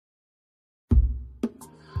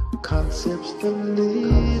Concepts for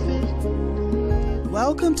Living.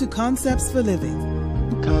 Welcome to Concepts for Living.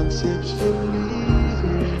 Concepts for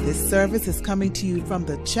Living. This service is coming to you from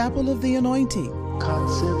the Chapel of the Anointing.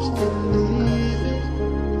 Concepts for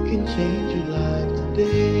Living can change your life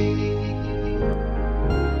today.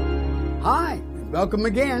 Hi, and welcome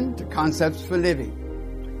again to Concepts for Living.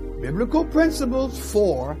 Biblical principles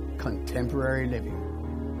for contemporary living.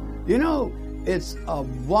 You know, it's a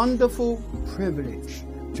wonderful privilege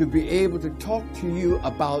to be able to talk to you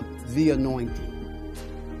about the anointing.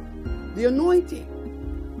 The anointing.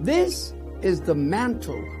 This is the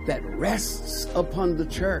mantle that rests upon the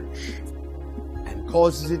church and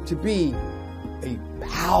causes it to be a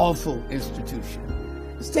powerful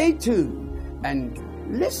institution. Stay tuned and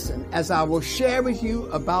listen as I will share with you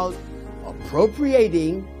about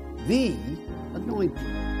appropriating the anointing.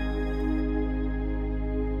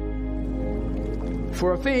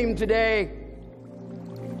 For a theme today,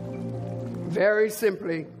 very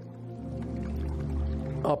simply,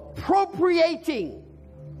 appropriating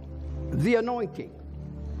the anointing.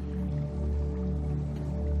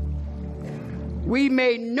 We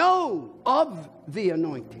may know of the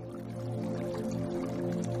anointing.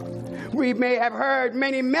 We may have heard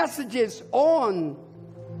many messages on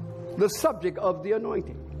the subject of the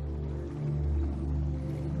anointing.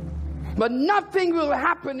 But nothing will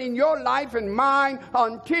happen in your life and mine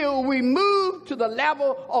until we move to the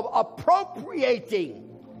level of appropriating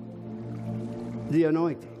the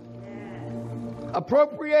anointing.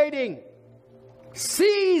 Appropriating,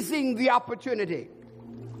 seizing the opportunity.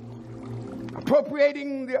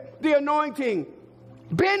 Appropriating the anointing,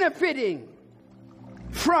 benefiting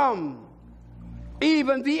from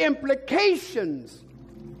even the implications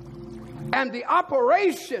and the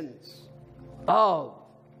operations of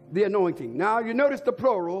the anointing. Now, you notice the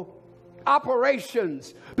plural,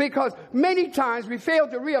 operations, because many times we fail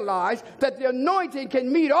to realize that the anointing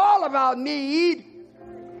can meet all of our need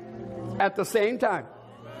at the same time.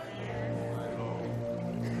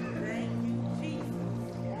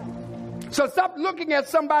 So stop looking at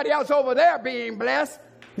somebody else over there being blessed.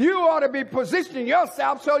 You ought to be positioning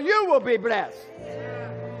yourself so you will be blessed.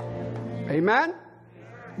 Amen?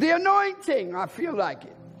 The anointing, I feel like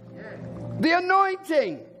it. The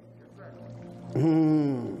anointing.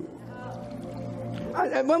 One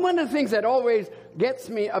of the things that always gets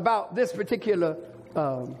me about this particular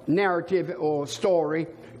narrative or story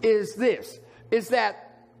is this, is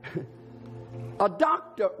that a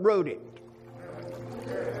doctor wrote it.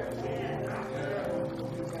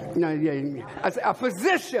 A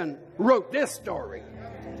physician wrote this story.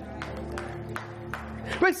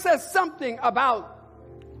 Which says something about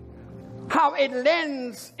how it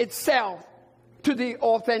lends itself to the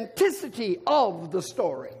authenticity of the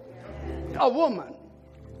story. A woman,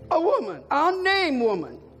 an unnamed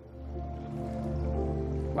woman.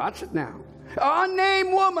 Watch it now. An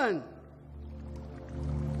unnamed woman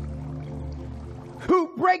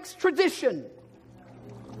who breaks tradition,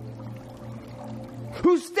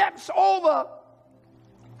 who steps over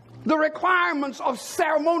the requirements of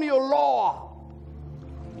ceremonial law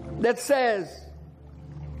that says,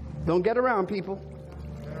 don't get around people.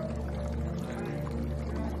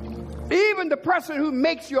 Even the person who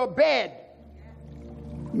makes your bed,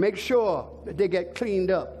 make sure that they get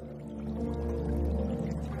cleaned up.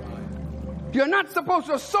 You're not supposed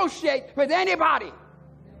to associate with anybody,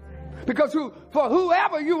 because for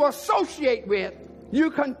whoever you associate with,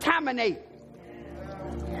 you contaminate.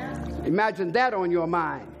 Imagine that on your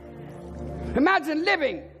mind. Imagine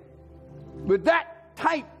living with that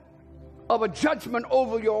type of a judgment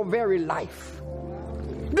over your very life.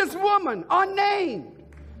 This woman, unnamed.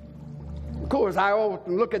 Of course, I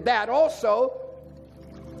often look at that also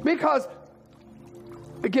because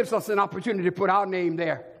it gives us an opportunity to put our name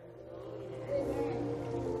there.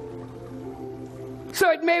 So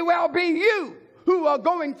it may well be you who are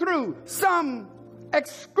going through some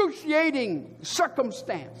excruciating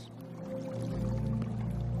circumstance.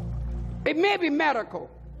 It may be medical,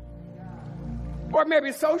 or it may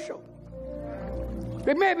be social.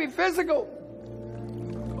 It may be physical,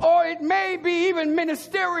 or it may be even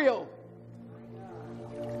ministerial.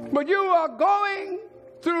 But you are going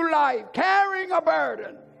through life carrying a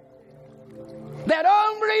burden that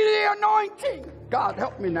only the anointing, God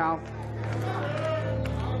help me now,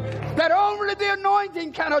 that only the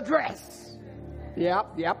anointing can address.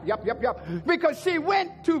 Yep. Because she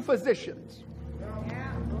went to physicians,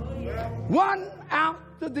 one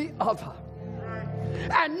after the other,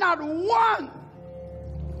 and not one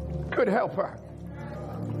could help her.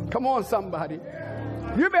 Come on, somebody.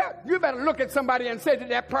 You better look at somebody and say to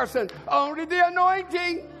that person, only the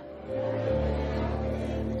anointing.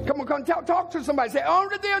 Come on, talk to somebody. Say,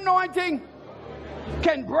 only the anointing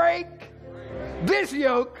can break this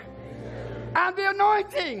yoke. And the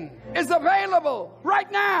anointing is available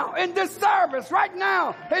right now in this service, right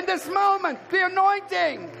now in this moment. The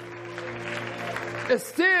anointing is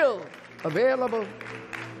still available.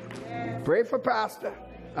 Pray for Pastor.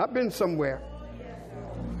 I've been somewhere.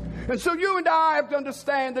 And so you and I have to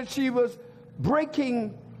understand that she was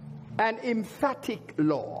breaking an emphatic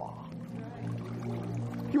law.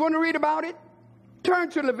 You want to read about it? Turn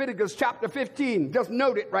to Leviticus chapter 15. Just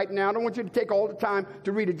note it right now. I don't want you to take all the time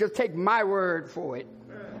to read it. Just take my word for it.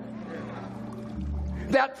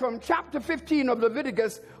 That from chapter 15 of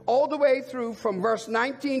Leviticus all the way through from verse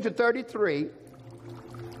 19 to 33,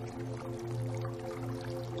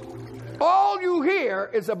 all you hear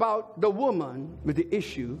is about the woman with the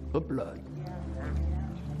issue of blood.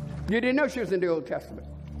 You didn't know she was in the Old Testament.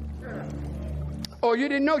 Or you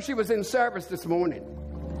didn't know she was in service this morning.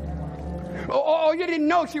 Or you didn't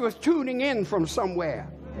know she was tuning in from somewhere.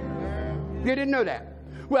 You didn't know that.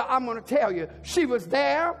 Well, I'm going to tell you, she was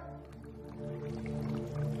there.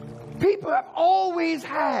 People have always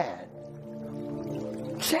had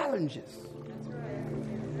challenges,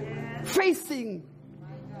 facing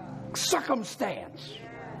circumstance,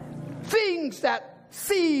 things that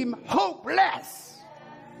seem hopeless,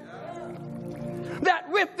 that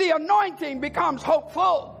with the anointing becomes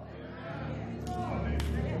hopeful.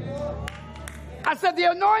 I said the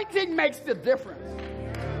anointing makes the difference.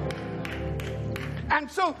 And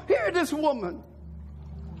so here this woman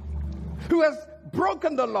who has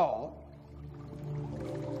broken the law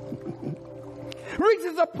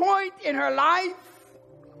reaches a point in her life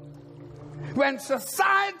when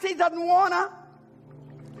society doesn't want her,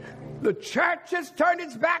 the church has turned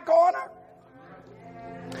its back on her,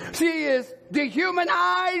 she is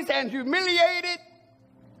dehumanized and humiliated,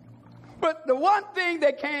 but the one thing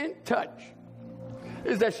they can't touch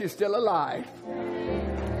is that she's still alive.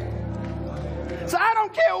 So I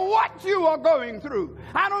don't care what you are going through.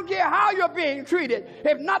 I don't care how you're being treated.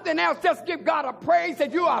 If nothing else, just give God a praise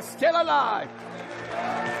that you are still alive.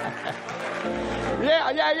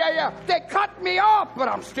 Yeah. They cut me off, but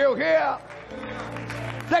I'm still here.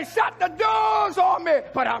 They shut the doors on me,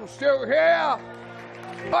 but I'm still here.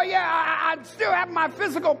 Oh yeah, I still have my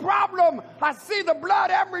physical problem. I see the blood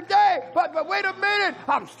every day, but wait a minute,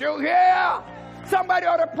 I'm still here. Somebody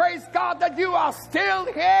ought to praise God that you are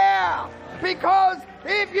still here. Because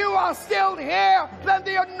if you are still here, then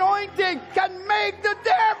the anointing can make the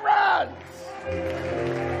difference.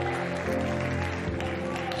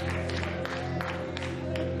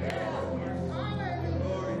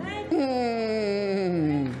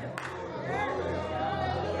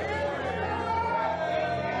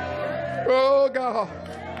 Oh, God.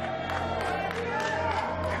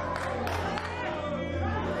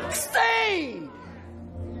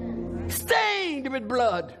 Stained with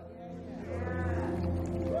blood.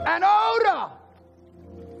 An odor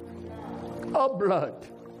of blood.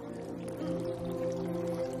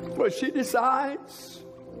 But she decides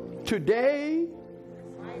today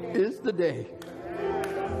is the day.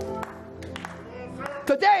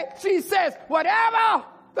 Today she says, whatever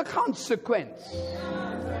the consequence,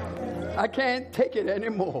 I can't take it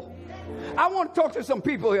anymore. I want to talk to some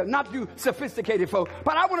people here, not you sophisticated folk,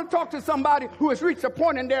 but I want to talk to somebody who has reached a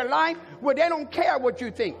point in their life where they don't care what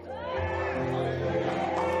you think.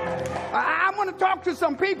 I want to talk to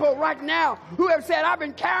some people right now who have said, I've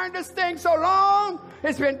been carrying this thing so long,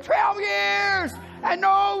 it's been 12 years, and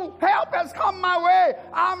no help has come my way.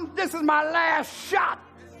 This is my last shot.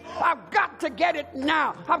 I've got to get it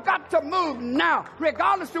now. I've got to move now,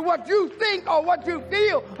 regardless of what you think or what you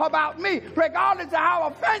feel about me, regardless of how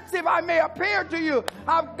offensive I may appear to you.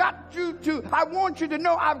 I want you to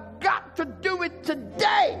know I've got to do it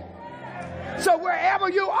today. So wherever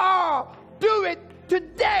you are, do it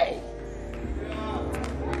today.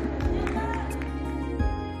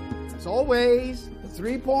 As always, the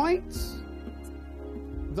 3 points.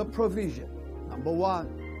 The provision, number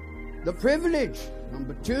 1. The privilege,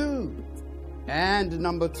 number 2. And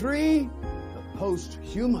number 3, the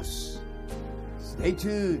posthumous. Stay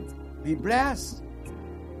tuned. Be blessed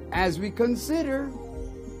as we consider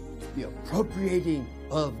the appropriating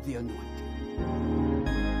of the anointing.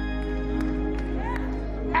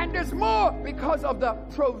 And there's more because of the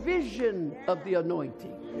provision of the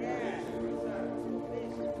anointing.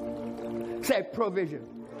 Say provision.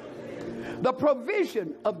 The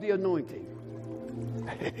provision of the anointing.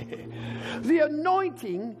 The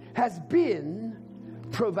anointing has been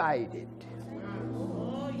provided.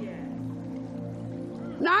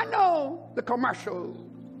 Now I know the commercial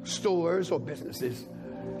stores or businesses,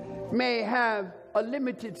 may have a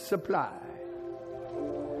limited supply.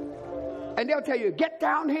 And they'll tell you, get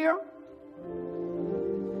down here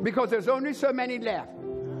because there's only so many left.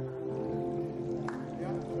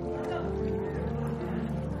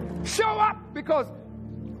 Show up because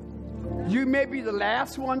you may be the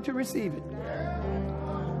last one to receive it.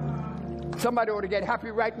 Somebody ought to get happy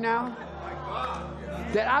right now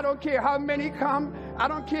that I don't care how many come, I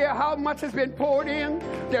don't care how much has been poured in,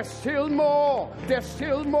 there's still more, there's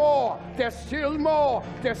still more, there's still more,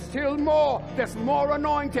 there's still more, there's more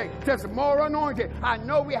anointing, there's more anointing. I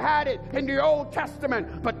know we had it in the Old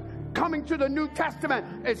Testament, but coming to the New Testament,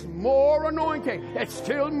 it's more anointing. It's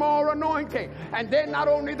still more anointing. And then not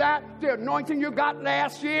only that, the anointing you got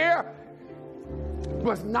last year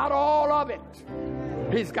was not all of it.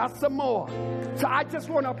 He's got some more. So I just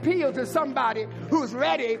want to appeal to somebody who's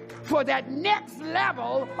ready for that next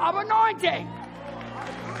level of anointing.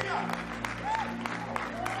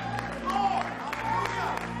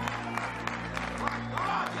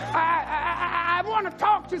 I want to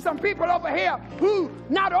talk to some people over here who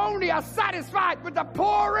not only are satisfied with the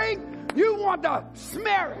pouring, you want to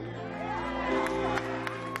smell it.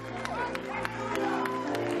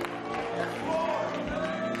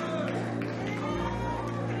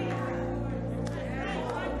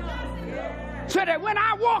 So that when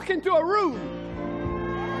I walk into a room,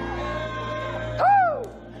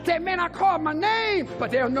 they may not call my name, but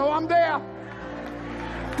they'll know I'm there.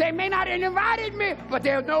 They may not have invited me, but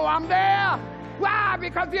they'll know I'm there. Why?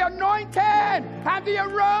 Because the anointing and the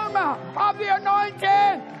aroma of the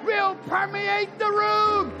anointing will permeate the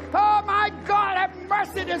room. Oh my God, have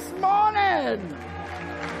mercy this morning.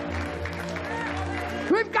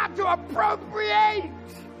 We've got to appropriate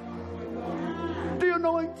the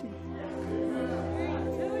anointing.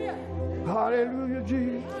 Hallelujah,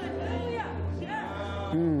 Jesus.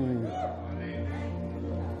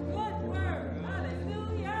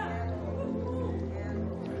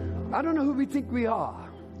 I don't know who we think we are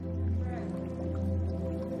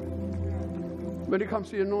when it comes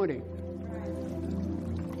to the anointing.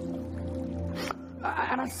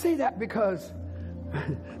 And I say that because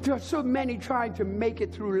there are so many trying to make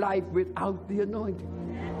it through life without the anointing.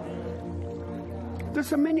 There's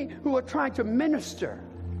so many who are trying to minister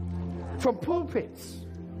from pulpits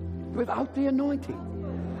without the anointing.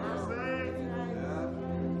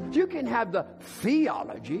 You can have the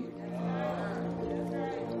theology.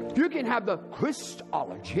 You can have the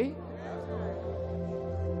Christology.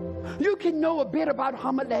 You can know a bit about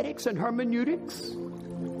homiletics and hermeneutics.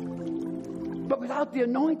 But without the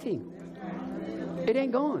anointing, it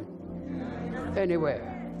ain't going anywhere.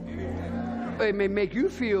 It may make you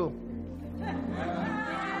feel,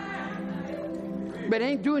 but it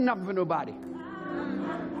ain't doing nothing for nobody.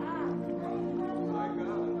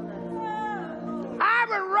 I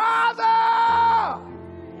would rather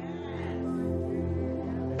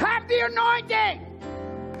have the anointing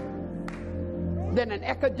than an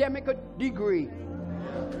academic degree.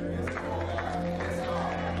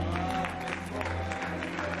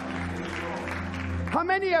 How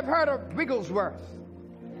many have heard of Wigglesworth?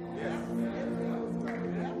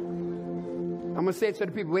 I'm going to say it to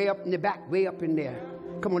the people way up in the back, way up in there.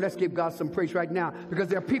 Come on, let's give God some praise right now, because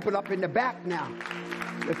there are people up in the back now.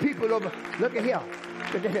 The people over, look at here,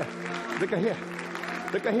 look at here, look at here,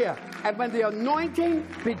 look at here. And when the anointing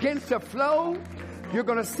begins to flow, you're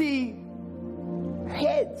going to see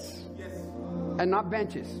heads and not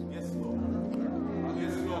benches.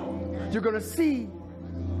 You're going to see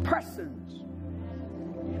persons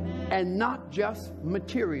and not just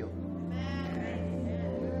material.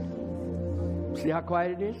 See how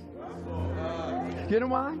quiet it is? You know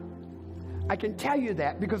why? I can tell you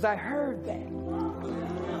that because I heard that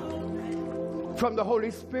from the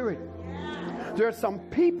Holy Spirit. There are some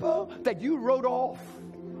people that you wrote off.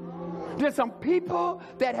 There's some people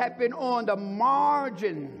that have been on the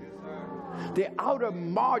margin, the outer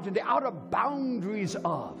margin, the outer boundaries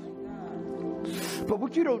of. But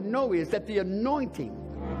what you don't know is that the anointing,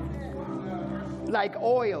 like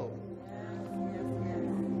oil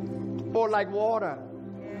or like water,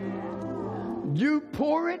 you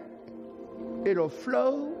pour it, it'll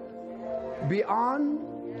flow beyond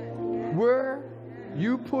where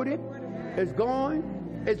you put it. It's going,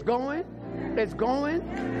 it's going, it's going,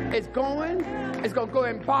 it's going. It's going to go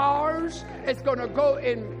in bars. It's going to go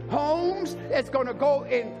in homes. It's going to go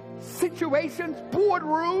in situations,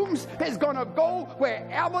 boardrooms. It's going to go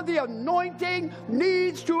wherever the anointing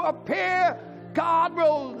needs to appear. God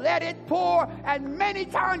will let it pour, and many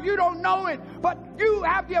times you don't know it, but you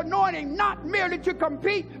have the anointing not merely to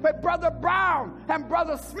compete with Brother Brown and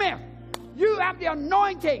Brother Smith. You have the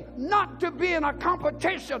anointing not to be in a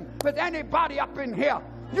competition with anybody up in here.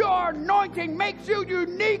 Your anointing makes you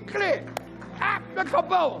uniquely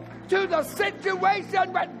applicable to the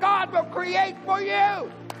situation that God will create for you.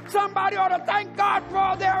 Somebody ought to thank God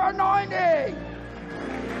for their anointing.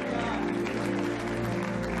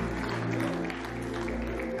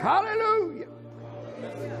 Hallelujah.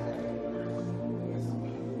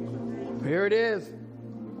 Here it is.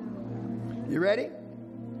 You ready?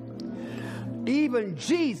 Even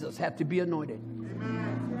Jesus had to be anointed.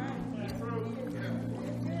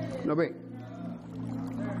 No, wait.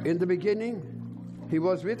 In the beginning, he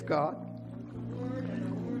was with God.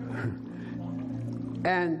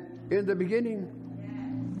 And in the beginning,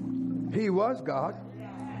 he was God.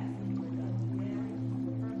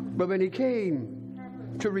 But when he came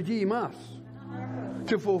to redeem us,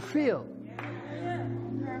 to fulfill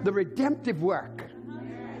the redemptive work,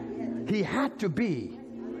 he had to be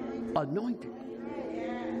anointed.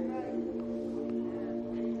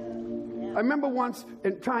 I remember once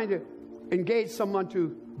trying to engage someone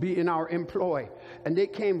to be in our employ, and they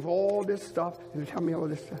came for all this stuff and tell me all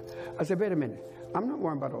this stuff. I said, wait a minute, I'm not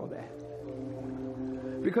worrying about all that.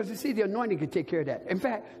 Because you see, the anointing can take care of that. In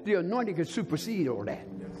fact, the anointing can supersede all that.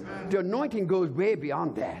 The anointing goes way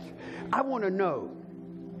beyond that. I want to know,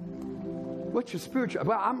 what's your spiritual?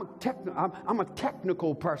 Well, I'm a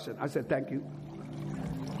technical person. I said, thank you.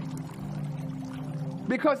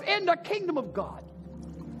 Because in the kingdom of God,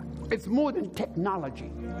 it's more than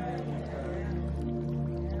technology.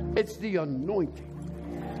 It's the anointing.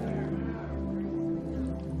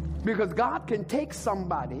 Because God can take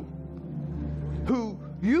somebody who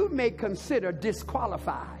you may consider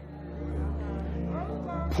disqualified,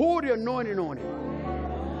 pour the anointing on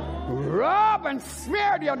him, rub and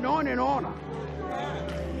smear the anointing on him,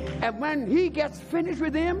 and when he gets finished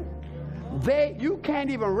with them, you can't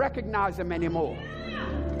even recognize them anymore.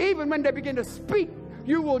 Even when they begin to speak,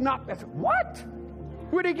 you will not. What?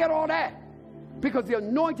 Where did he get all that? Because the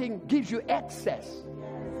anointing gives you access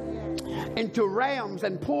into realms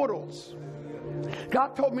and portals.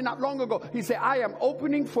 God told me not long ago, he said, I am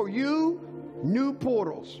opening for you new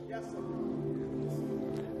portals.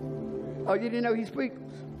 Oh, you didn't know he speaks?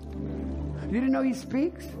 You didn't know he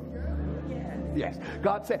speaks? Yes.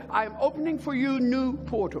 God said, I am opening for you new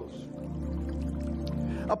portals.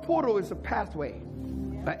 A portal is a pathway,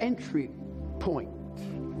 an entry point.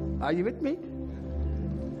 Are you with me?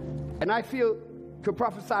 And I feel to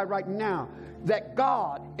prophesy right now that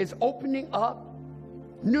God is opening up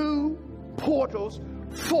new portals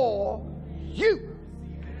for you.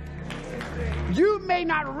 You may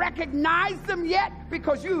not recognize them yet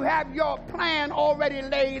because you have your plan already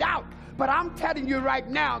laid out. But I'm telling you right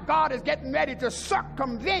now, God is getting ready to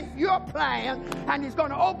circumvent your plan, and he's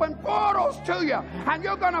going to open portals to you, and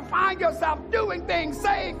you're going to find yourself doing things,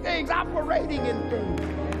 saying things, operating in things.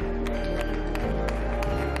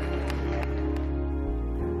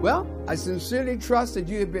 Well, I sincerely trust that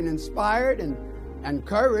you have been inspired and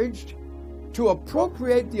encouraged to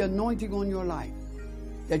appropriate the anointing on your life,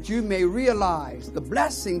 that you may realize the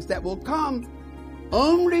blessings that will come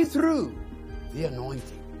only through the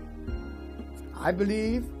anointing. I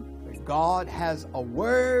believe that God has a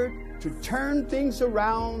word to turn things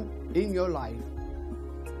around in your life,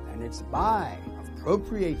 and it's by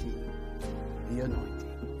appropriating the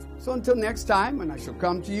anointing. So until next time, when I shall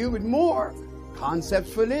come to you with more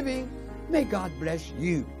Concepts for Living, may God bless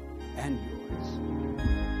you and yours.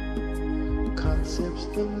 Concepts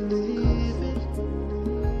for living.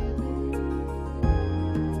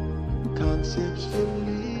 Concepts for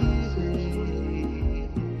living.